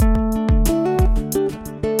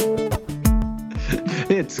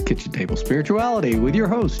Table Spirituality with your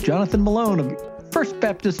host, Jonathan Malone of First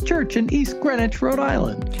Baptist Church in East Greenwich, Rhode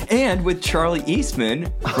Island. And with Charlie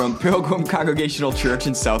Eastman from Pilgrim Congregational Church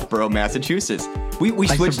in Southborough, Massachusetts. We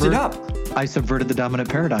switched it up. I subverted the dominant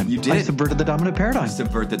paradigm. You did. I subverted the dominant paradigm.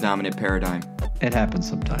 Subvert the dominant paradigm. It happens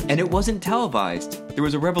sometimes. And it wasn't televised. There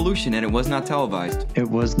was a revolution and it was not televised. It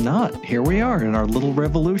was not. Here we are in our little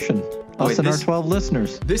revolution. Us and our 12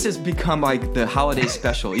 listeners. This has become like the holiday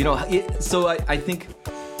special. So I think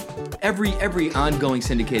every ongoing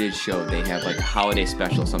syndicated show, they have like a holiday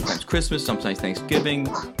special. Sometimes Christmas, sometimes Thanksgiving,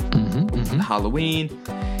 Halloween.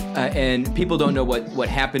 And people don't know what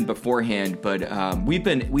happened beforehand, but we've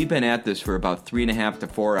been at this for about 3.5 to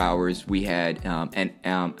 4 hours. We had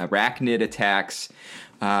arachnid attacks.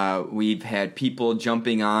 We've had people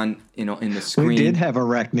jumping on, in the screen. We did have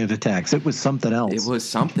arachnid attacks. It was something else. It was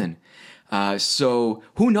something. So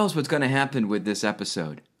who knows what's going to happen with this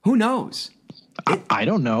episode? Who knows? I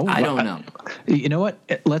don't know. I don't know. You know what?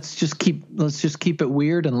 Let's just keep it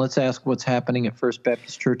weird, and let's ask what's happening at First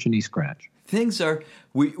Baptist Church in East Greenwich. Things are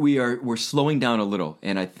we're slowing down a little,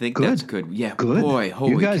 and I think that's good. Yeah, good. Boy,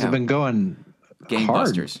 holy you guys cow. have been going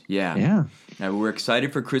gangbusters. Hard. Yeah. Now we're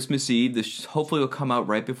excited for Christmas Eve. This hopefully will come out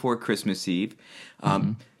right before Christmas Eve.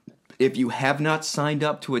 If you have not signed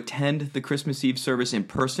up to attend the Christmas Eve service in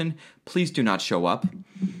person, please do not show up.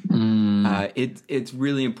 It's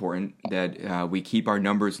really important that we keep our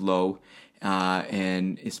numbers low,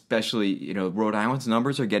 and especially Rhode Island's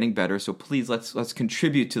numbers are getting better. So please let's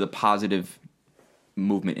contribute to the positive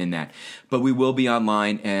movement in that. But we will be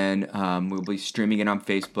online, and we'll be streaming it on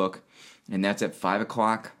Facebook, and that's at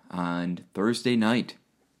 5:00 on Thursday night.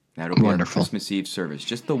 That'll be wonderful. Our Christmas Eve service,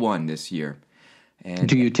 just the one this year. And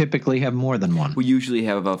do you typically have more than one? We usually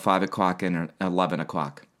have about 5:00 and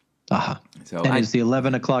 11:00. So is the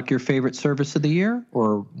 11 o'clock your favorite service of the year,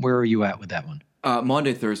 or where are you at with that one?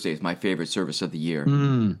 Monday, Thursday is my favorite service of the year.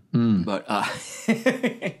 But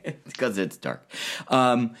because it's dark.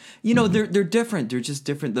 They're different. They're just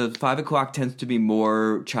different. The 5:00 tends to be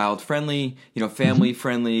more child friendly, family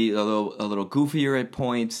friendly, a little goofier at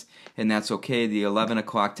points, and that's okay. The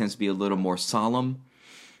 11:00 tends to be a little more solemn,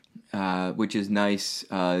 which is nice.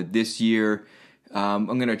 This year, I'm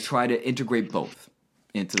going to try to integrate both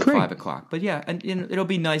into the 5:00. But yeah, and it'll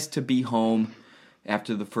be nice to be home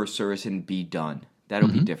after the first service and be done. That'll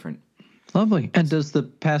be different. Lovely. And does the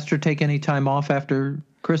pastor take any time off after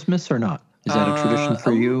Christmas or not? Is that a tradition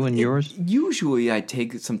for you and yours? Usually I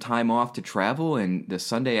take some time off to travel, and the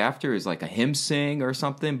Sunday after is like a hymn sing or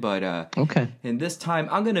something. But okay. And this time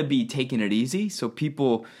I'm going to be taking it easy, so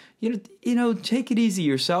people, take it easy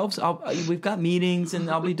yourselves. We've got meetings, and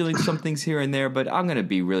I'll be doing some things here and there, but I'm going to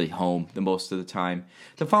be really home the most of the time.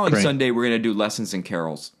 The following Sunday we're going to do lessons and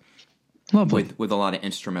carols. Lovely. With a lot of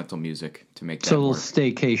instrumental music to make that so a work. little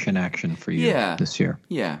staycation action for you this year.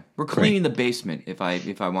 Yeah. We're cleaning the basement if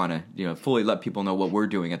I want to, fully let people know what we're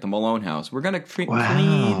doing at the Malone house. We're going to clean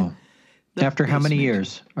the After how many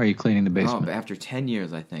years are you cleaning the basement? Oh, after 10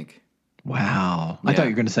 years, I think. Wow. I thought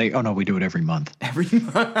you were going to say, oh, no, we do it every month. Every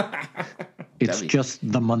month. It's just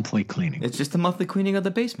the monthly cleaning. It's just the monthly cleaning of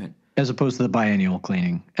the basement. As opposed to the biennial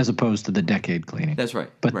cleaning, as opposed to the decade cleaning. That's right.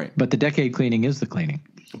 But the decade cleaning is the cleaning.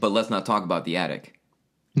 But let's not talk about the attic.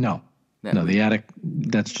 No, the attic,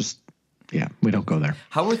 that's just, we don't go there.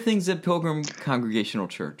 How are things at Pilgrim Congregational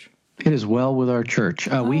Church? It is well with our church.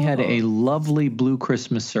 We had a lovely Blue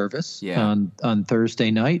Christmas service on Thursday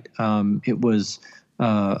night. It was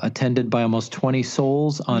attended by almost 20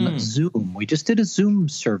 souls on Zoom. We just did a Zoom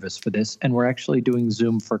service for this, and we're actually doing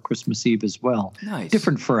Zoom for Christmas Eve as well. Nice.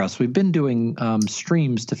 Different for us. We've been doing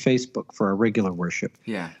streams to Facebook for our regular worship.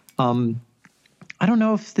 Yeah. I don't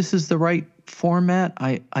know if this is the right format.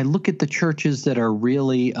 I look at the churches that are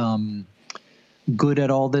really good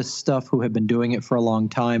at all this stuff, who have been doing it for a long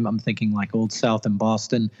time. I'm thinking like Old South in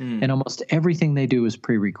Boston, and almost everything they do is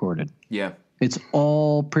pre-recorded. Yeah. It's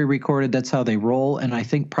all pre-recorded. That's how they roll, and I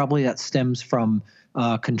think probably that stems from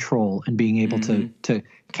control and being able to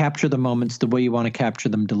capture the moments the way you want to capture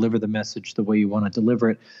them, deliver the message the way you want to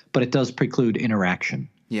deliver it, but it does preclude interaction.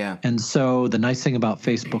 Yeah. And so the nice thing about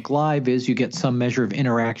Facebook Live is you get some measure of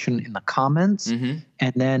interaction in the comments.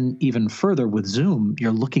 And then even further with Zoom,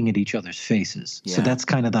 you're looking at each other's faces. Yeah. So that's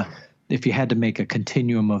kind of if you had to make a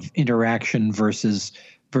continuum of interaction versus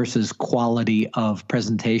quality of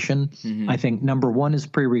presentation, I think number one is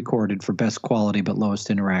pre-recorded for best quality but lowest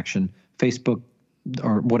interaction. Facebook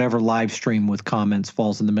or whatever live stream with comments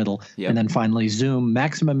falls in the middle. Yep. And then finally Zoom,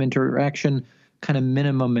 maximum interaction, kind of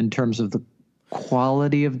minimum in terms of the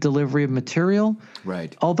quality of delivery of material.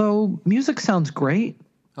 Right. Although music sounds great.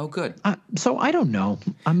 Oh, good. So I don't know.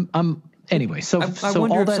 anyway, so I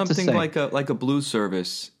wonder all if that something to say, like a blue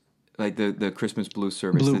service, like the Christmas blue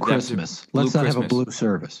service, Blue Christmas. Let's not have a blue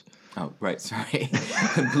service. Oh, right. Sorry,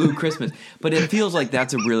 Blue Christmas. But it feels like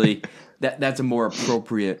that's a more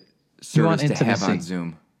appropriate service to have on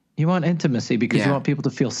Zoom. You want intimacy because you want people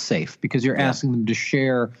to feel safe, because you're asking them to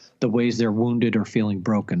share the ways they're wounded or feeling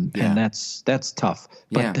broken. And that's tough.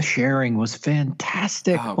 But the sharing was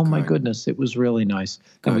fantastic. Oh my goodness. It was really nice.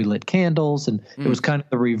 Good. And we lit candles, and it was kind of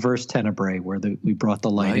the reverse tenebrae where we brought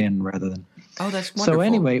the light in rather than. Oh, that's wonderful. So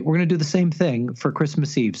anyway, we're going to do the same thing for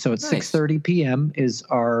Christmas Eve. So at 6:30 p.m. is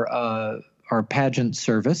our pageant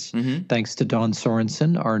service. Thanks to Dawn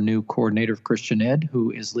Sorensen, our new coordinator of Christian Ed,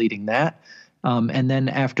 who is leading that. And then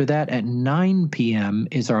after that, at 9 p.m.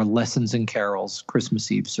 is our Lessons and Carols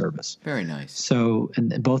Christmas Eve service. Very nice. So,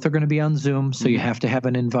 and both are going to be on Zoom, so you have to have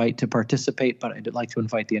an invite to participate. But I'd like to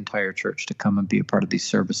invite the entire church to come and be a part of these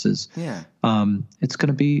services. Yeah. It's going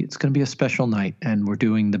to be a special night, and we're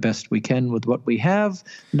doing the best we can with what we have.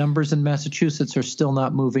 Numbers in Massachusetts are still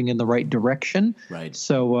not moving in the right direction. Right.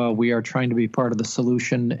 So we are trying to be part of the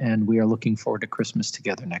solution, and we are looking forward to Christmas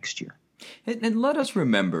together next year. And let us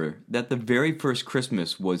remember that the very first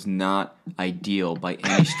Christmas was not ideal by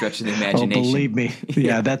any stretch of the imagination. Oh, believe me.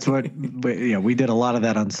 Yeah, that's what. We did a lot of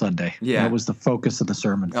that on Sunday. Yeah, that was the focus of the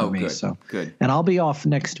sermon for me. Good, so good. And I'll be off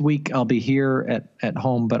next week. I'll be here at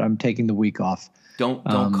home, but I'm taking the week off. Don't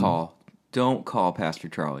call Pastor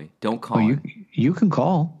Charlie. Don't call. You can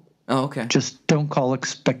call. Oh, okay. Just don't call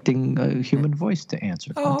expecting a human voice to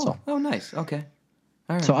answer. That's all. Oh, nice. Okay.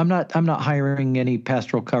 Right. So I'm not hiring any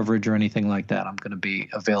pastoral coverage or anything like that. I'm going to be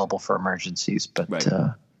available for emergencies, but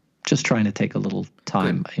just trying to take a little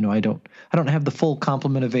time. Good. I don't have the full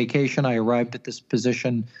complement of vacation. I arrived at this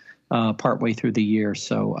position partway through the year,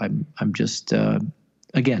 so I'm just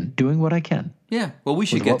again doing what I can. Yeah. Well, we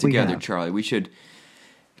should get together, Charlie. We should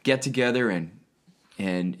get together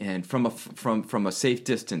and from a safe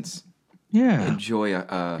distance. Yeah.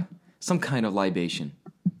 Enjoy some kind of libation.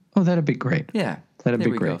 Oh, that'd be great. Yeah. That'd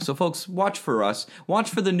be great. Go. So, folks, watch for us. Watch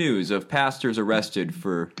for the news of pastors arrested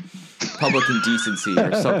for public indecency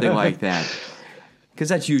or something like that. Because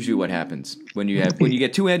that's usually what happens when you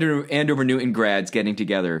get two Andover Newton grads getting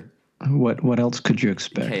together. What else could you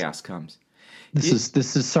expect? Chaos comes. This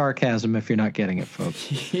is sarcasm if you're not getting it,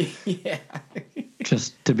 folks. Yeah.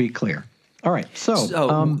 Just to be clear. All right.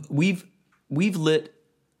 So we've lit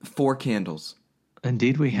 4 candles.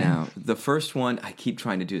 Indeed we have. Now, the first one, I keep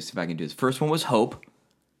trying to do this if I can do this. First one was hope.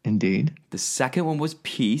 Indeed. The second one was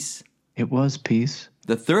peace. It was peace.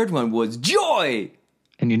 The third one was joy.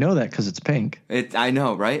 And you know that because it's pink. I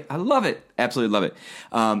know, right? I love it. Absolutely love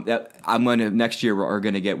it. Next year we're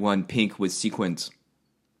going to get one pink with sequins.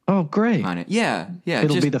 Oh, great. On it. Yeah.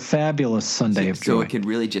 It'll be the fabulous Sunday of joy. So it can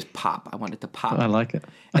really just pop. I want it to pop. I like it.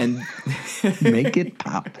 And make it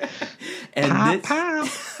pop. And pop.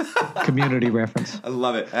 Community reference. I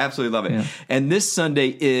love it. Absolutely love it. Yeah. And this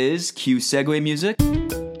Sunday is cue segue music.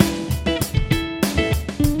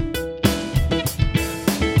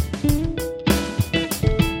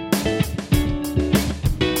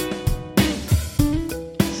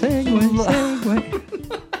 Segue.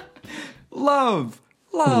 Love.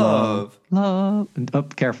 Oh,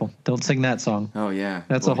 careful. Don't sing that song. Oh, yeah.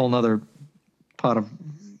 That's a whole nother pot of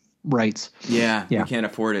rights. Yeah. We can't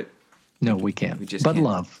afford it. No, we can't. But can't.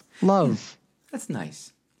 Love. That's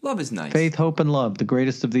nice. Love is nice. Faith, hope, and love. The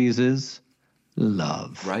greatest of these is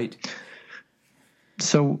love. Right.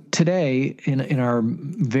 So today, in our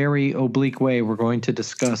very oblique way, we're going to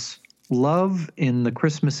discuss love in the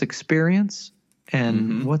Christmas experience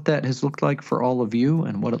and what that has looked like for all of you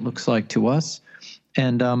and what it looks like to us.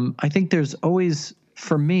 And I think there's always,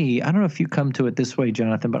 for me, I don't know if you come to it this way,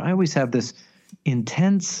 Jonathan, but I always have this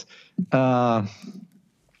intense, I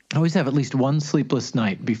always have at least one sleepless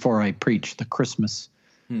night before I preach the Christmas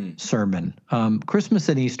sermon. Christmas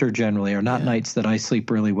and Easter generally are not nights that I sleep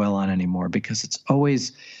really well on anymore, because it's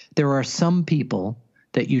always, there are some people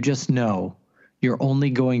that you just know you're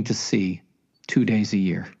only going to see 2 days a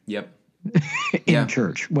year. Yep. in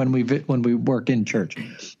church when we work in church.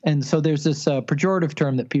 And so there's this pejorative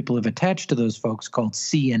term that people have attached to those folks called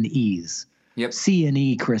C&Es. Yep.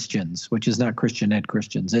 C&E Christians, which is not Christian Ed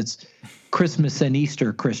Christians. It's Christmas and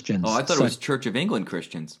Easter Christians. Oh, I thought it was Church of England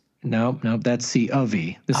Christians. No, that's C of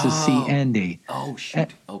E. This is C&E. Oh,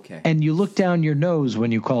 shoot. Okay. And you look down your nose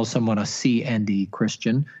when you call someone a C&E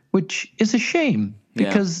Christian, which is a shame,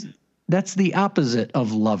 because that's the opposite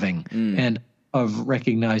of loving and of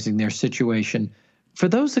recognizing their situation. For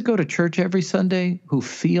those that go to church every Sunday, who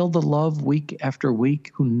feel the love week after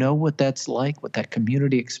week, who know what that's like, what that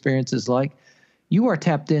community experience is like, you are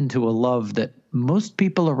tapped into a love that most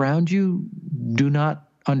people around you do not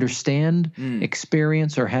understand,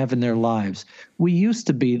 experience, or have in their lives. We used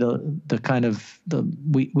to be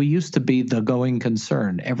we used to be the going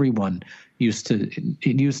concern. Everyone it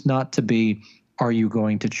used not to be, are you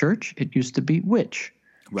going to church? It used to be, which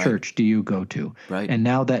church do you go to? Right. And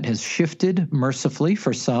now that has shifted mercifully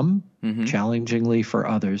for some, challengingly for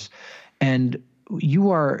others. And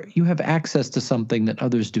you have access to something that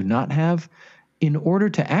others do not have. In order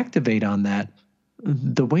to activate on that,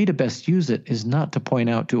 the way to best use it is not to point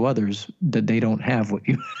out to others that they don't have what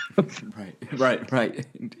you have. Right.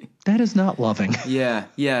 That is not loving. Yeah.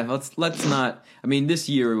 Let's not. I mean, this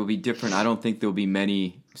year it will be different. I don't think there will be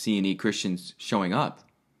many C&E Christians showing up.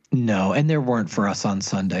 No, and there weren't for us on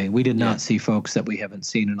Sunday. We did not see folks that we haven't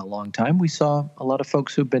seen in a long time. We saw a lot of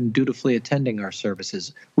folks who've been dutifully attending our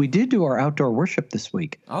services. We did do our outdoor worship this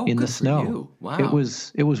week in the snow. For you. Wow.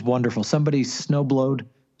 It was wonderful. Somebody snow blew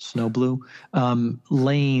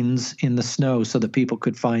lanes in the snow so that people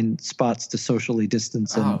could find spots to socially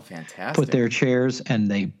distance and fantastic. Put their chairs,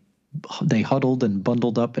 and they huddled and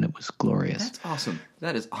bundled up, and it was glorious. That's awesome.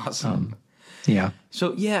 That is awesome. Yeah.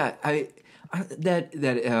 So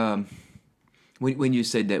when you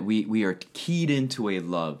said that we are keyed into a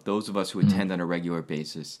love, those of us who attend on a regular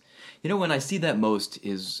basis, when I see that most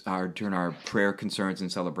is during our prayer concerns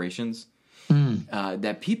and celebrations,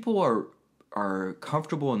 that people are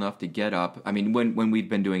comfortable enough to get up. I mean, when we've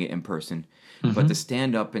been doing it in person, but to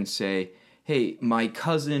stand up and say, hey, my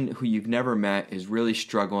cousin who you've never met is really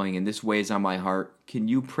struggling and this weighs on my heart. Can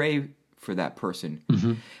you pray for that person?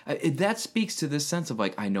 That speaks to this sense of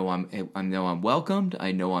like, I know I'm welcomed,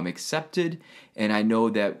 I know I'm accepted, and I know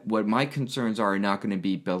that what my concerns are not going to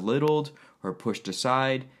be belittled or pushed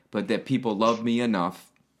aside, but that people love me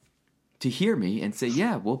enough to hear me and say,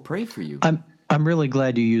 yeah, we'll pray for you. I'm really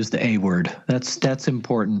glad you used the A word. That's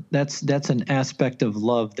important. That's an aspect of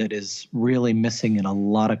love that is really missing in a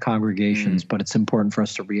lot of congregations, but it's important for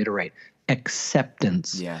us to reiterate.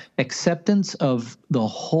 Acceptance. Yeah. Acceptance of the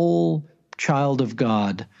whole child of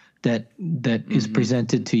God that is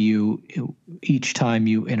presented to you each time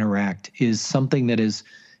you interact is something that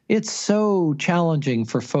it's so challenging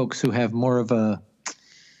for folks who have more of a,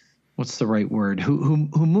 what's the right word, who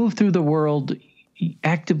move through the world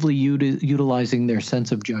actively utilizing their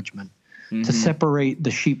sense of judgment to separate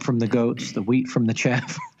the sheep from the goats, the wheat from the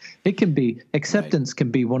chaff. Acceptance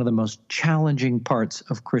can be one of the most challenging parts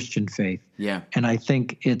of Christian faith. Yeah. And I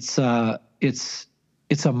think it's a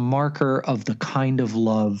marker of the kind of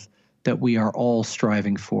love that we are all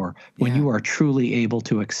striving for when you are truly able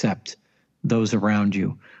to accept those around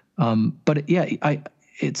you.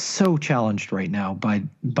 It's so challenged right now by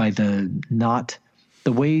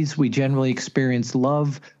the ways we generally experience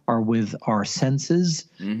love are with our senses,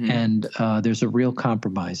 and there's a real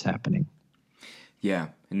compromise happening. Yeah,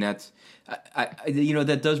 and that's,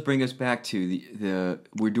 that does bring us back to the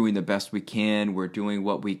we're doing the best we can, we're doing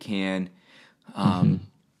what we can,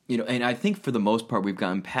 and I think for the most part we've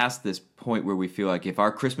gotten past this point where we feel like if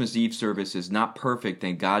our Christmas Eve service is not perfect,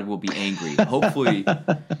 then God will be angry. Hopefully,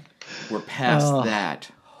 we're past that.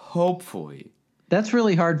 Hopefully. That's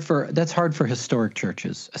really hard for historic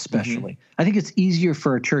churches, especially. I think it's easier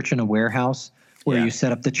for a church in a warehouse where you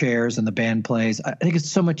set up the chairs and the band plays. I think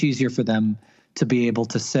it's so much easier for them to be able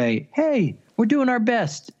to say, hey, we're doing our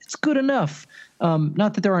best. It's good enough.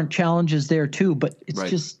 Not that there aren't challenges there too, but it's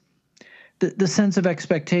just the sense of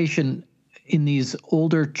expectation in these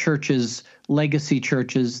older churches, legacy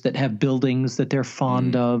churches that have buildings that they're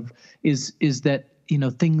fond of is that,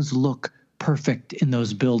 things look perfect in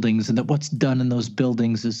those buildings, and that what's done in those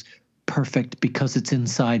buildings is perfect because it's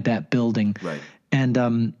inside that building. Right.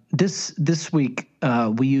 And this week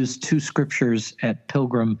we used two scriptures at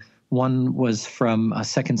Pilgrim. One was from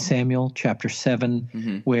 2 Samuel chapter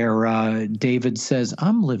 7, where David says,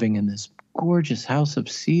 I'm living in this gorgeous house of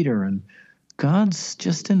cedar, and God's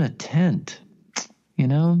just in a tent.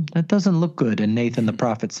 That doesn't look good. And Nathan the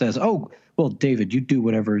prophet says, oh, well, David, you do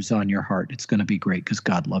whatever is on your heart. It's going to be great because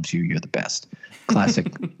God loves you. You're the best. Classic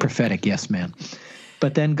prophetic yes man.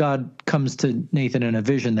 But then God comes to Nathan in a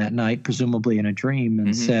vision that night, presumably in a dream,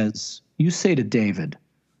 and says, you say to David,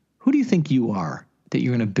 who do you think you are that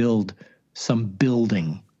you're going to build some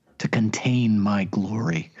building to contain my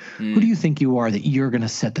glory? Who do you think you are that you're going to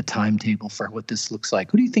set the timetable for what this looks like?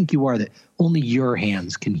 Who do you think you are that only your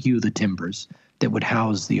hands can hew the timbers that would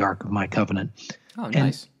house the Ark of my covenant? Oh,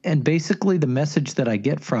 nice. And basically the message that I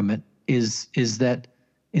get from it is that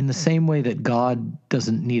in the same way that God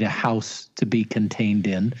doesn't need a house to be contained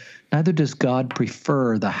in, neither does God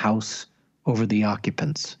prefer the house over the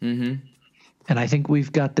occupants. And I think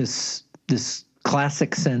we've got this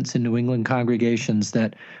classic sense in New England congregations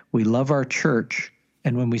that we love our church,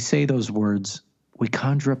 and when we say those words, we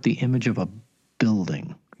conjure up the image of a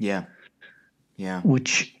building. Yeah. Yeah.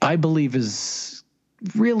 Which I believe is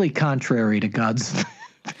really contrary to God's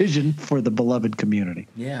vision for the beloved community.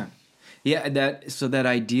 Yeah. Yeah, that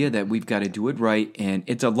idea that we've got to do it right, and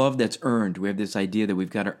it's a love that's earned. We have this idea that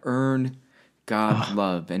we've got to earn God's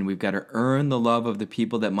love, and we've got to earn the love of the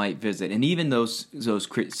people that might visit. And even those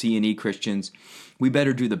C&E Christians, we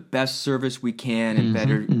better do the best service we can and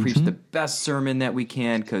better preach the best sermon that we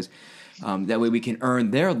can, because that way we can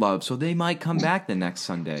earn their love so they might come back the next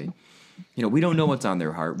Sunday. We don't know what's on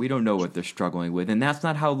their heart. We don't know what they're struggling with, and that's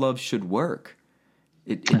not how love should work.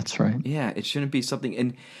 That's right. Yeah, it shouldn't be something.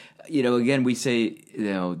 And again, we say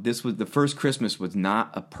this was the first Christmas was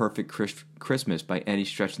not a perfect Christmas by any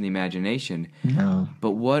stretch of the imagination. No.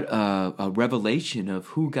 But what a revelation of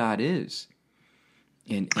who God is.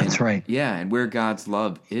 And that's right. Yeah, and where God's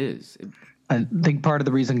love is. I think part of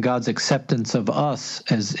the reason God's acceptance of us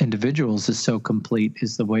as individuals is so complete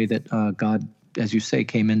is the way that God, as you say,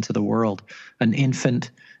 came into the world. An infant,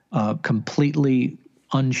 completely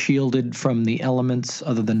unshielded from the elements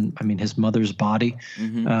other than, his mother's body,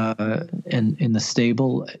 and in the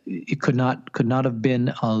stable. It could not have been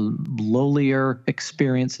a lowlier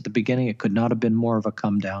experience at the beginning. It could not have been more of a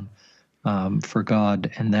come down for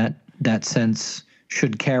God. And that sense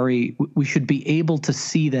should carry, we should be able to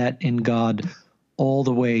see that in God all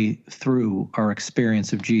the way through our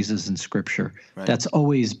experience of Jesus in Scripture. Right. That's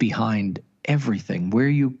always behind everything. Where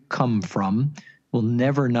you come from will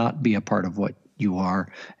never not be a part of what you are.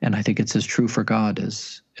 And I think it's as true for God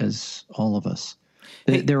as all of us.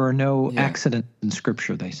 There are no accidents in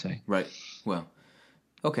Scripture, they say. Right. Well,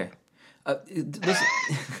 okay. Listen,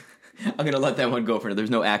 I'm going to let that one go for now. There's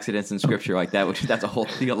no accidents in Scripture like that, that's a whole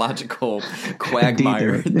theological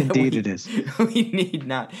quagmire. Indeed it is. We need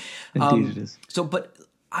not. Indeed it is. So, but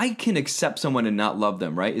I can accept someone and not love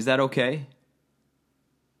them, right? Is that okay?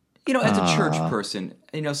 As a church person,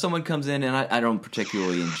 someone comes in and I don't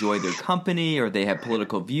particularly enjoy their company, or they have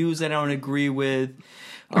political views that I don't agree with.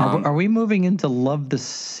 Are we moving into love the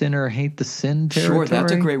sinner, hate the sin territory? Sure,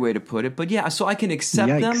 that's a great way to put it. But yeah, so I can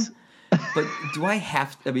accept them. But do I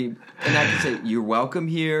have to, and I can say, you're welcome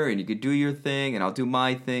here, and you could do your thing, and I'll do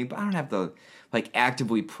my thing, but I don't have to,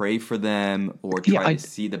 actively pray for them or try to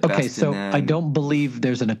see the best in them. I don't believe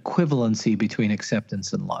there's an equivalency between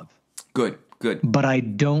acceptance and love. Good. But I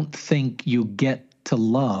don't think you get to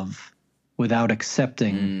love without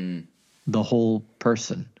accepting the whole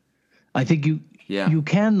person. I think you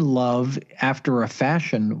can love after a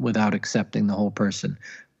fashion without accepting the whole person,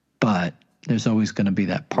 but there's always going to be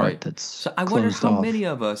that part that's so I wonder how many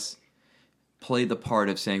of us play the part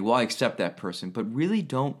of saying, well, I accept that person, but really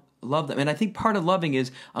don't love them. And I think part of loving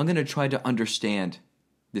is I'm going to try to understand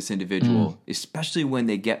this individual, especially when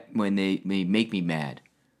they make me mad.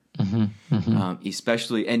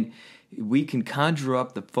 Especially, and we can conjure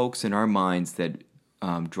up the folks in our minds that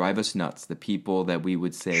drive us nuts, the people that we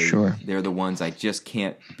would say they're the ones I just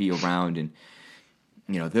can't be around, and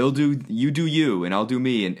they'll do you and I'll do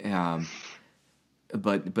me, and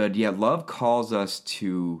but yeah, love calls us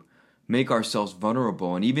to make ourselves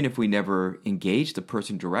vulnerable, and even if we never engage the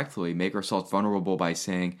person directly, make ourselves vulnerable by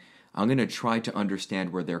saying, I'm going to try to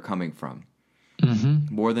understand where they're coming from.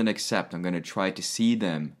 More than accept, I'm going to try to see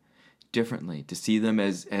them differently, to see them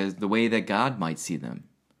as the way that God might see them.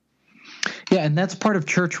 Yeah, and that's part of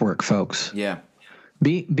church work, folks. Yeah.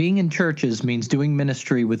 Being in churches means doing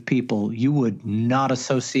ministry with people you would not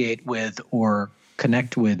associate with or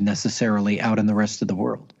connect with necessarily out in the rest of the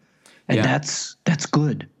world. And that's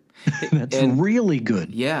good. That's really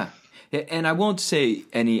good. Yeah. And I won't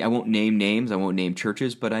name names, I won't name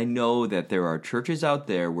churches, but I know that there are churches out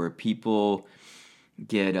there where people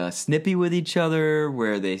get snippy with each other,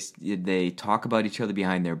 where they talk about each other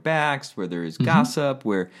behind their backs, where there is gossip,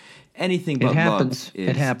 where anything but love is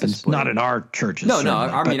It happens. displayed. Not in our churches. No.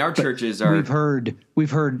 Our churches are.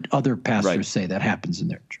 We've heard other pastors say that happens in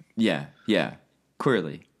their church. Yeah.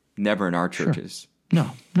 Clearly, never in our churches.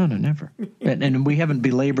 No, never. and we haven't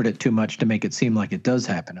belabored it too much to make it seem like it does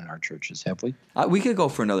happen in our churches, have we? We could go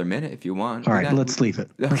for another minute if you want. All right, let's leave it.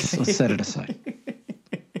 Okay. Let's set it aside.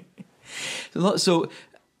 So,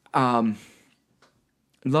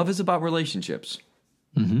 love is about relationships,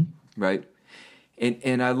 right?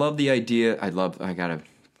 And I love the idea.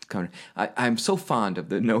 I'm so fond of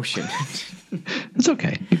the notion. It's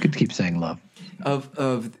okay. You could keep saying love.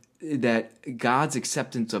 Of that God's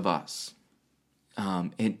acceptance of us,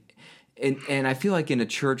 and I feel like in a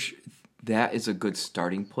church that is a good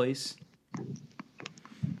starting place.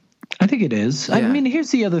 I think it is. Yeah. I mean,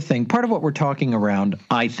 here's the other thing. Part of what we're talking around,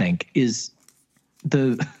 I think, is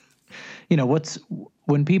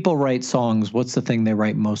when people write songs, what's the thing they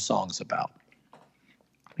write most songs about?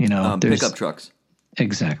 Pickup trucks.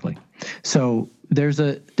 Exactly. So there's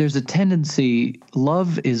a tendency.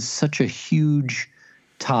 Love is such a huge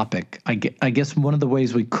topic. I guess one of the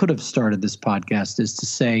ways we could have started this podcast is to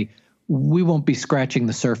say we won't be scratching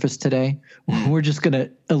the surface today. We're just going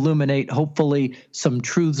to illuminate, hopefully, some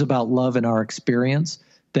truths about love in our experience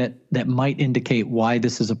that might indicate why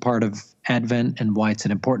this is a part of Advent and why it's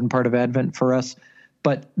an important part of Advent for us.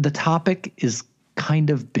 But the topic is kind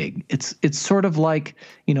of big. It's sort of like,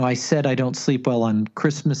 I said I don't sleep well on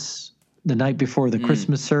Christmas, the night before the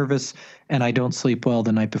Christmas service, and I don't sleep well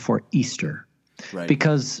the night before Easter. Right.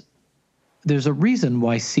 Because there's a reason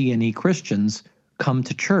why C&E Christians come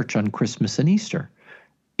to church on Christmas and Easter.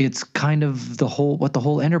 It's kind of what the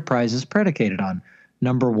whole enterprise is predicated on.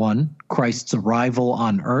 Number one, Christ's arrival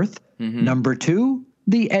on earth. Mm-hmm. Number two,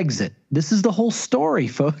 the exit. This is the whole story,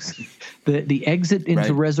 folks. The exit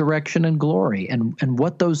into resurrection and glory. And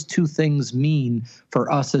what those two things mean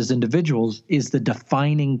for us as individuals is the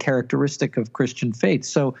defining characteristic of Christian faith.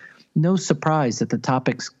 So no surprise that the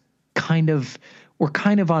topic's we're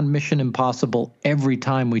kind of on Mission Impossible every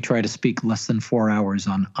time we try to speak less than 4 hours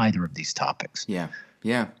on either of these topics. Yeah.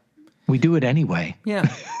 Yeah. We do it anyway.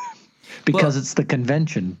 Yeah. Because it's the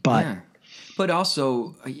convention. But But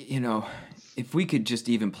also, if we could just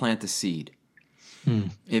even plant the seed,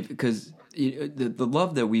 because the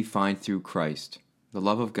love that we find through Christ, the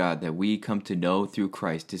love of God that we come to know through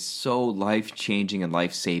Christ is so life-changing and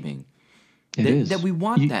life-saving. It is. That we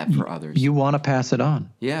want that for others. You want to pass it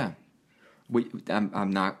on. Yeah.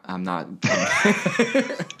 I'm not.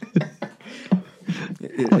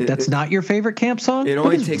 That's not your favorite camp song? It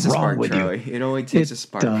only takes a spark, Charlie. It only takes a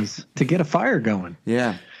spark. It does. To get a fire going.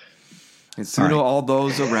 Yeah. And soon all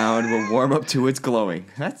those around will warm up to its glowing.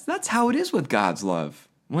 That's how it is with God's love.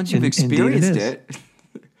 Once you've experienced it,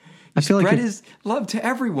 I feel spread like his love to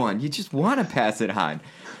everyone. You just want to pass it on.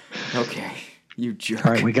 Okay, you jerk.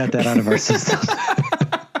 All right, we got that out of our system.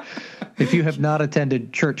 If you have not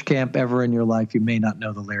attended church camp ever in your life, you may not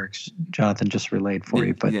know the lyrics Jonathan just relayed for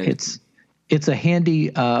you. But it's a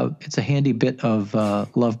handy bit of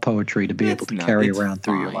love poetry to be able to carry around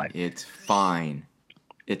through your life. It's fine.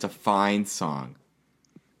 It's a fine song.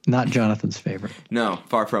 Not Jonathan's favorite. No,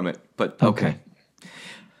 far from it. But okay.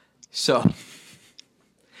 So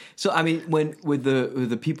I mean, with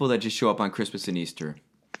the people that just show up on Christmas and Easter,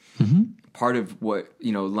 part of what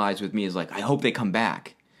lies with me is like, I hope they come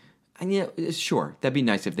back. And sure, that'd be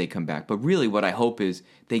nice if they come back. But really, what I hope is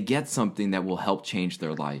they get something that will help change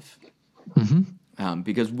their life.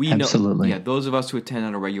 Because we know, those of us who attend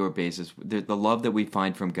on a regular basis, the love that we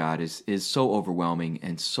find from God is so overwhelming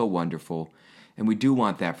and so wonderful. And we do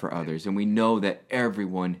want that for others. And we know that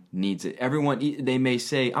everyone needs it. They may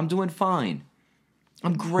say, I'm doing fine.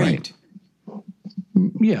 I'm great. Right.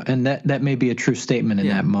 Yeah, and that may be a true statement in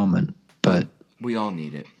that moment. But we all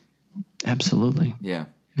need it. Absolutely. Yeah.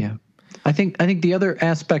 Yeah. I think the other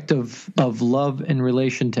aspect of love in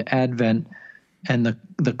relation to Advent and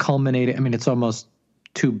the culminating, I mean, it's almost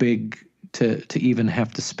too big to even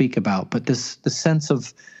have to speak about, but the sense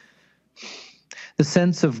of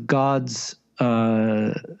God's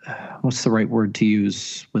what's the right word to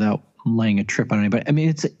use without laying a trip on anybody? I mean,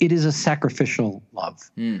 it is a sacrificial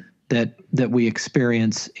love that we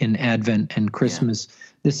experience in Advent and Christmas. Yeah.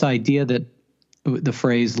 This idea that the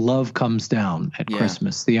phrase "love comes down" at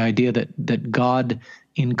Christmas, the idea that God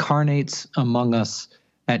incarnates among us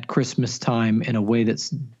at Christmas time in a way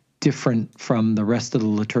that's different from the rest of the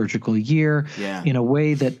liturgical year, in a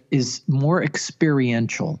way that is more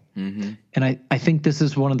experiential. Mm-hmm. And I think this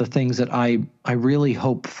is one of the things that I really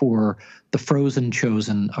hope for the frozen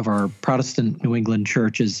chosen of our Protestant New England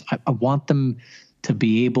churches. I want them to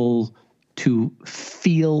be able to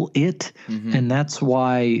feel it, and that's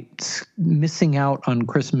why missing out on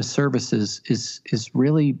Christmas services is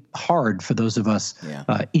really hard for those of us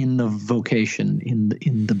in the vocation,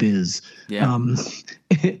 in the biz. Yeah.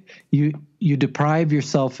 You deprive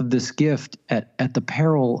yourself of this gift at the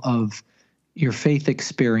peril of your faith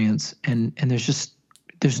experience, and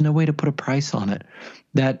there's no way to put a price on it.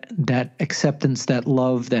 That acceptance, that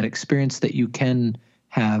love, that experience that you can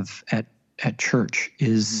have at church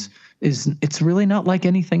is it's really not like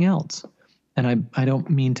anything else. And I don't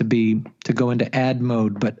mean to go into ad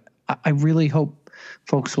mode, but I really hope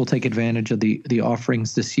folks will take advantage of the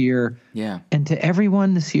offerings this year. Yeah. And to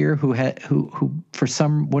everyone this year who for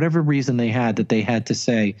some whatever reason they had to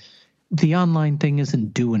say, the online thing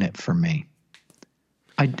isn't doing it for me.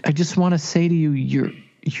 I just want to say to you,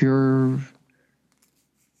 try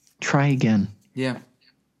again. Yeah.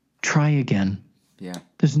 Try again. Yeah.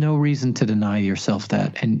 There's no reason to deny yourself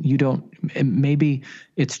that. And maybe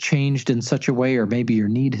it's changed in such a way, or maybe your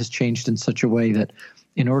need has changed in such a way that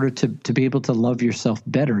in order to be able to love yourself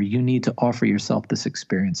better, you need to offer yourself this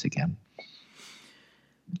experience again.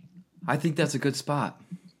 I think that's a good spot.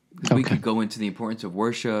 Okay. We could go into the importance of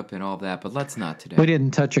worship and all that, but let's not today. We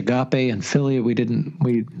didn't touch agape and philia.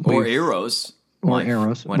 Or eros.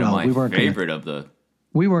 Eros. One of my favorite of the.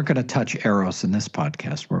 We weren't going to touch eros in this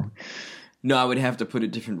podcast. No, I would have to put a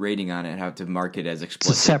different rating on it. I'd have to mark it as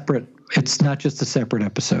explicit. It's not just a separate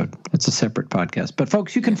episode. It's a separate podcast. But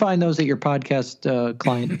folks, you can find those at your podcast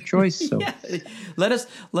client of choice. So let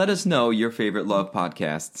us know your favorite love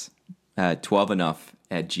podcasts at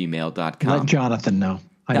 12enough@gmail.com. Let Jonathan know.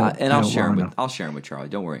 I'll share them with Charlie.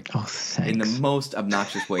 Don't worry. Oh, thanks. In the most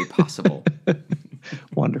obnoxious way possible.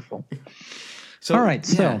 Wonderful. So, all right.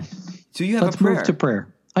 So you have let's a prayer. Move to prayer.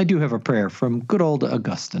 I do have a prayer from good old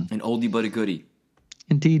Augustine. An oldie but a goodie.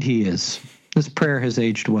 Indeed he is. This prayer has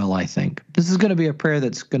aged well, I think. This is going to be a prayer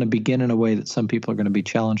that's going to begin in a way that some people are going to be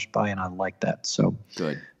challenged by, and I like that. So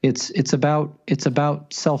good. It's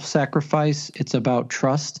about self-sacrifice. It's about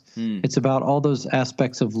trust. It's about all those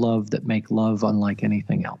aspects of love that make love unlike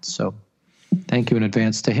anything else. So thank you in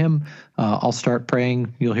advance to him. I'll start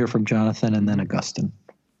praying. You'll hear from Jonathan and then Augustine.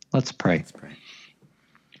 Let's pray. Let's pray.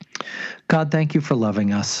 God, thank you for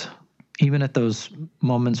loving us, even at those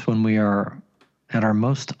moments when we are at our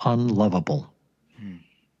most unlovable.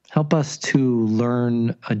 Help us to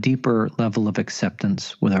learn a deeper level of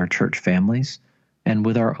acceptance with our church families and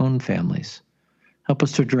with our own families. Help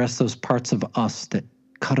us to address those parts of us that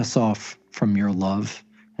cut us off from your love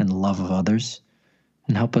and the love of others,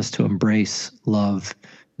 and help us to embrace love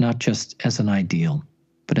not just as an ideal,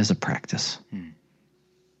 but as a practice.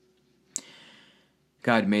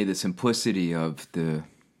 God, may the simplicity of the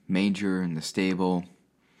manger and the stable,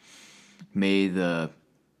 may the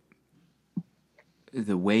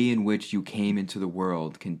way in which you came into the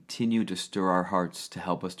world continue to stir our hearts to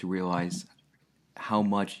help us to realize how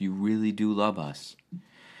much you really do love us.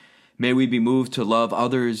 May we be moved to love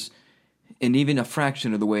others in even a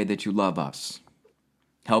fraction of the way that you love us.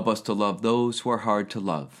 Help us to love those who are hard to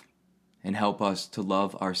love, and help us to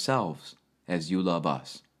love ourselves as you love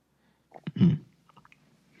us.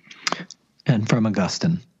 And from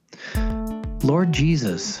Augustine, Lord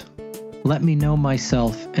Jesus, let me know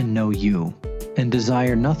myself and know you, and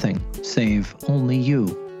desire nothing save only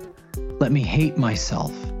you. Let me hate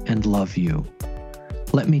myself and love you.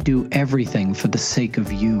 Let me do everything for the sake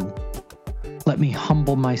of you. Let me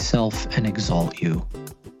humble myself and exalt you.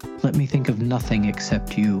 Let me think of nothing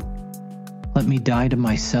except you. Let me die to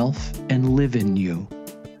myself and live in you.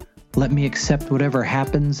 Let me accept whatever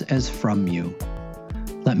happens as from you.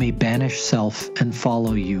 Let me banish self and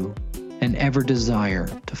follow you, and ever desire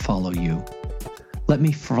to follow you. Let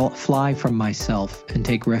me fly from myself and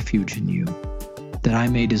take refuge in you, that I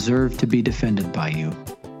may deserve to be defended by you.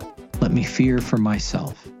 Let me fear for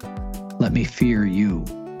myself. Let me fear you,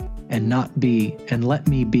 and let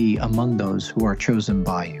me be among those who are chosen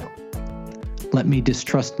by you. Let me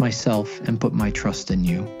distrust myself and put my trust in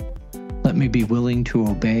you. Let me be willing to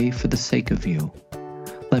obey for the sake of you.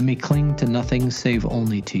 Let me cling to nothing save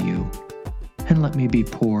only to you, and let me be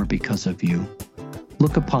poor because of you.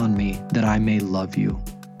 Look upon me that I may love you.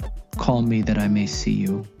 Call me that I may see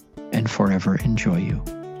you, and forever enjoy you.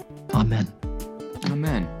 Amen.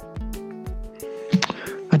 Amen.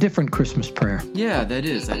 A different Christmas prayer. Yeah, that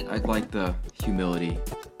is. I like the humility,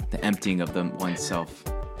 the emptying of oneself.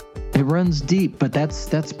 It runs deep, but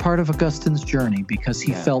that's part of Augustine's journey, because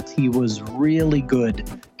he felt he was really good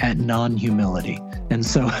at non-humility. And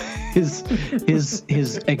so his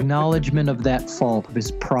acknowledgement of that fault, of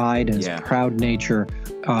his pride and his proud nature,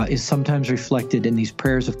 is sometimes reflected in these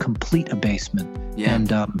prayers of complete abasement. Yeah.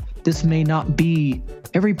 And this may not be,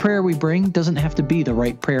 every prayer we bring doesn't have to be the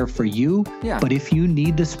right prayer for you. Yeah. But if you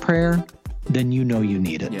need this prayer, then you know you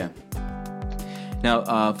need it. Yeah.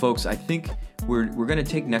 Now, folks, I think we're going to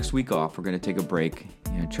take next week off. We're going to take a break.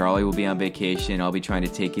 Charlie will be on vacation. I'll be trying to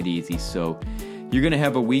take it easy. So you're going to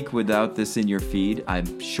have a week without this in your feed.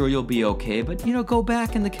 I'm sure you'll be okay. But, go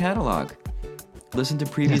back in the catalog. Listen to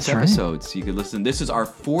previous episodes. Right. You could listen. This is our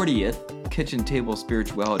 40th Kitchen Table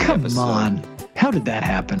Spirituality episode. Come on. How did that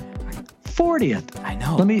happen? 40th. I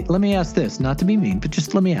know. Let me ask this, not to be mean, but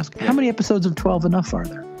just let me ask. Yeah. How many episodes of 12 Enough are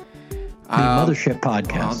there? The Mothership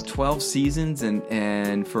podcast. 12 seasons,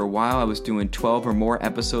 and for a while I was doing 12 or more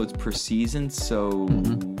episodes per season, so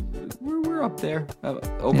we're up there,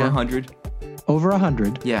 over 100. Over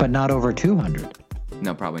 100, but not over 200.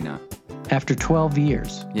 No, probably not. After 12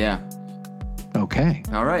 years. Yeah. Okay.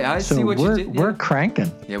 All right. I see what you did. We're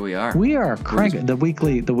cranking. Yeah, we are. We are cranking. The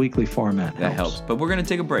weekly format that helps. But we're going to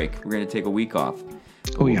take a break. We're going to take a week off.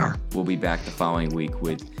 We are. We'll be back the following week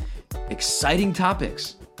with exciting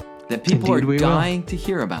topics that people are dying to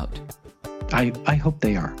hear about. I hope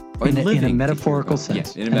they are. In a metaphorical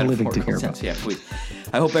sense. Yeah, in a metaphorical sense. Yeah, please.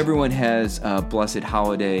 I hope everyone has a blessed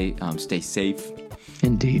holiday. Stay safe.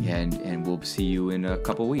 Indeed. And we'll see you in a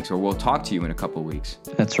couple weeks, or we'll talk to you in a couple weeks.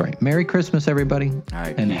 That's right. Merry Christmas, everybody. All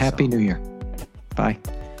right. And Happy New Year. Bye.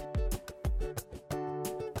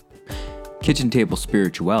 Kitchen Table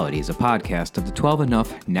Spirituality is a podcast of the 12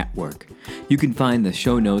 Enough Network. You can find the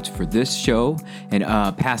show notes for this show and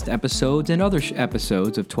past episodes and other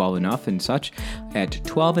episodes of 12 Enough and such at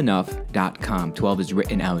 12enough.com. 12 is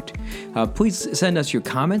written out. Please send us your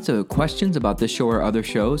comments or questions about this show or other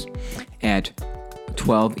shows at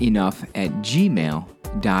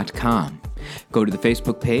 12enough@gmail.com. Go to the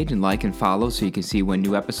Facebook page and like and follow so you can see when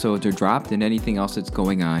new episodes are dropped and anything else that's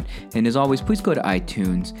going on. And as always, please go to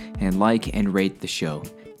iTunes and like and rate the show.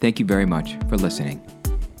 Thank you very much for listening.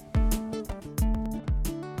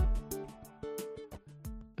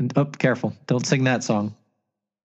 Oh, careful. Don't sing that song.